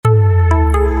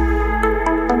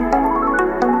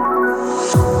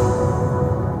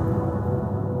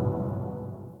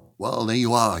Well, there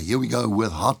you are. Here we go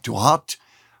with Heart to Heart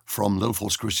from Little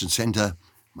Falls Christian Center.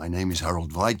 My name is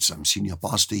Harold Weitz. I'm senior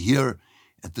pastor here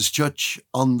at this church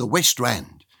on the West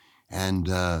Rand. And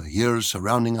here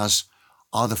surrounding us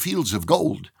are the fields of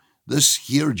gold. This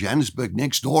here, Johannesburg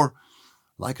next door,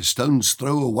 like a stone's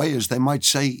throw away, as they might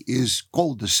say, is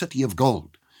called the City of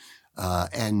Gold.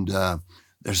 And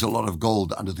there's a lot of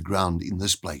gold under the ground in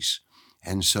this place.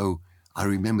 And so I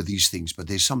remember these things, but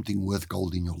there's something worth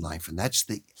gold in your life, and that's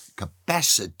the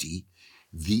capacity,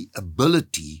 the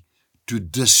ability to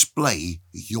display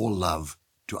your love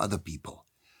to other people,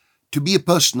 to be a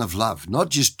person of love, not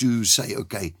just to say,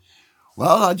 okay,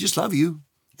 well, I just love you,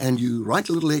 and you write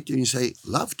a little letter and you say,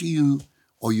 love to you,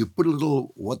 or you put a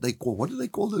little, what do they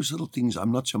call those little things?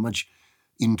 I'm not so much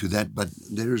into that, but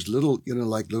there's little,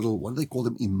 like little, what do they call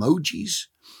them, emojis,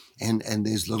 and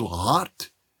there's little heart,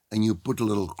 and you put a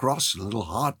little cross, a little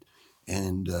heart,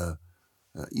 and,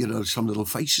 some little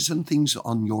faces and things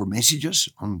on your messages,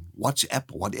 on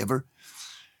WhatsApp or whatever.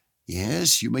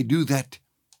 Yes, you may do that,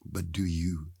 but do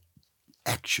you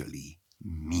actually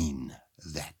mean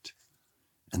that?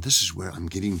 And this is where I'm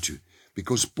getting to,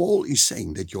 because Paul is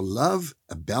saying that your love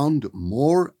abound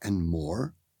more and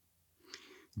more,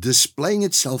 displaying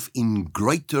itself in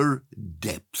greater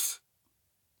depth.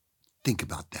 Think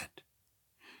about that.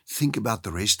 Think about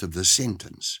the rest of the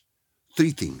sentence.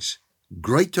 3 things.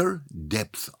 Greater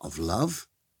depth of love.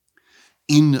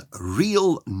 In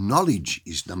real knowledge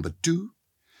is number 2.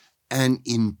 And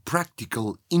in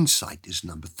practical insight is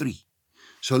number 3.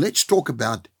 So let's talk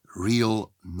about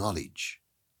real knowledge.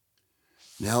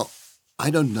 Now, I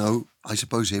don't know. I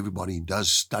suppose everybody does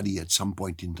study at some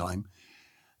point in time.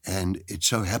 And it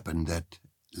so happened that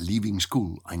leaving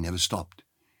school, I never stopped.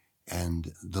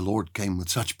 And the Lord came with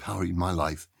such power in my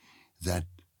life that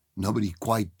nobody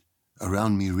quite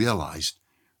around me realized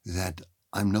that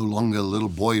I'm no longer a little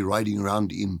boy riding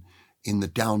around in the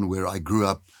town where I grew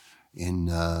up in,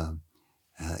 the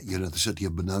city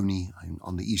of Benoni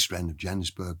on the East Rand of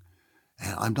Johannesburg.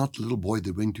 And I'm not the little boy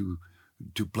that went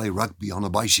to play rugby on a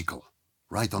bicycle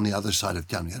right on the other side of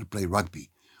town. We had to play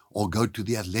rugby or go to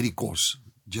the athletic course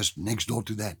just next door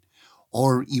to that,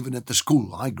 or even at the school,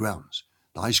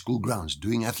 the high school grounds,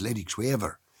 doing athletics,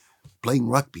 wherever. Playing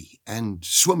rugby and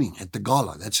swimming at the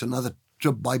gala. That's another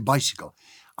trip by bicycle.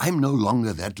 I'm no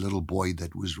longer that little boy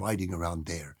that was riding around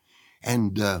there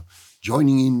and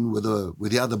joining in with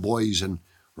the other boys and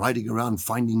riding around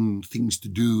finding things to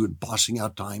do and passing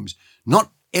out times,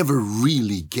 not ever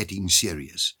really getting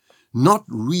serious, not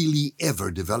really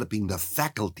ever developing the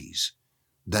faculties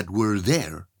that were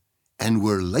there and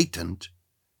were latent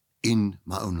in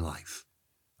my own life,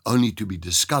 only to be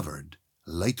discovered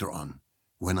later on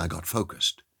when I got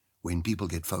focused, when people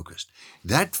get focused.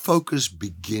 That focus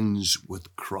begins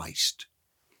with Christ.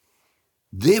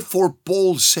 Therefore,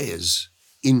 Paul says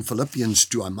in Philippians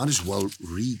 2, I might as well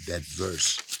read that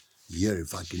verse here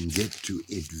if I can get to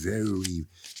it very,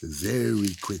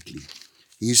 very quickly.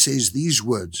 He says these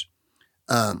words.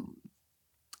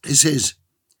 He says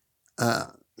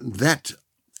that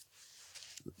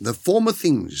the former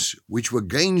things which were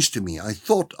gains to me, I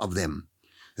thought of them.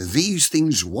 These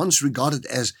things once regarded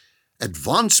as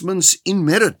advancements in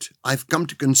merit, I've come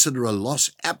to consider a loss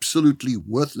absolutely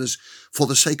worthless for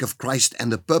the sake of Christ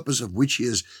and the purpose of which he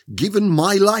has given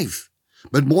my life.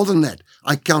 But more than that,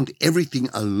 I count everything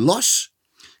a loss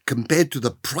compared to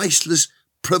the priceless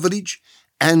privilege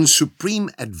and supreme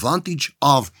advantage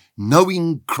of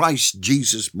knowing Christ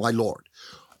Jesus, my Lord.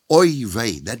 Oy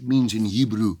vey, that means in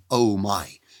Hebrew, oh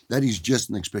my. That is just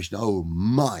an expression, oh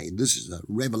my, this is a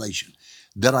revelation,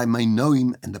 that I may know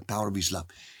him and the power of his love.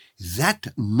 That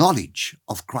knowledge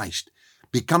of Christ,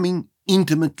 becoming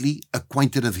intimately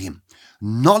acquainted of him,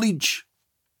 knowledge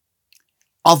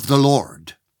of the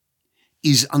Lord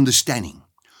is understanding.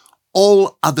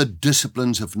 All other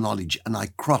disciplines of knowledge, and I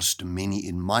crossed many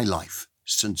in my life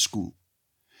since school.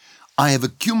 I have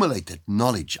accumulated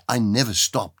knowledge. I never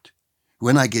stopped.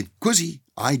 When I get quizzy,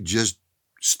 I just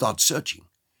start searching.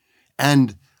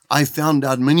 And I found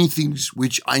out many things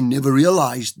which I never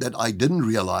realized that I didn't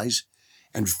realize,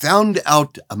 and found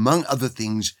out, among other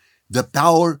things, the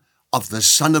power of the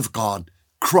Son of God,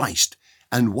 Christ,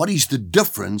 and what is the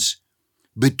difference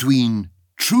between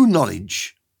true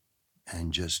knowledge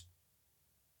and just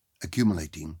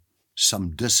accumulating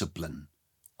some discipline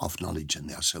of knowledge, and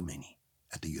there are so many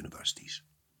at the universities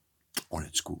or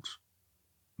at schools.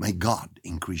 May God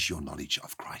increase your knowledge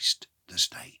of Christ this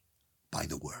day by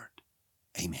the word.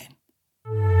 Amen.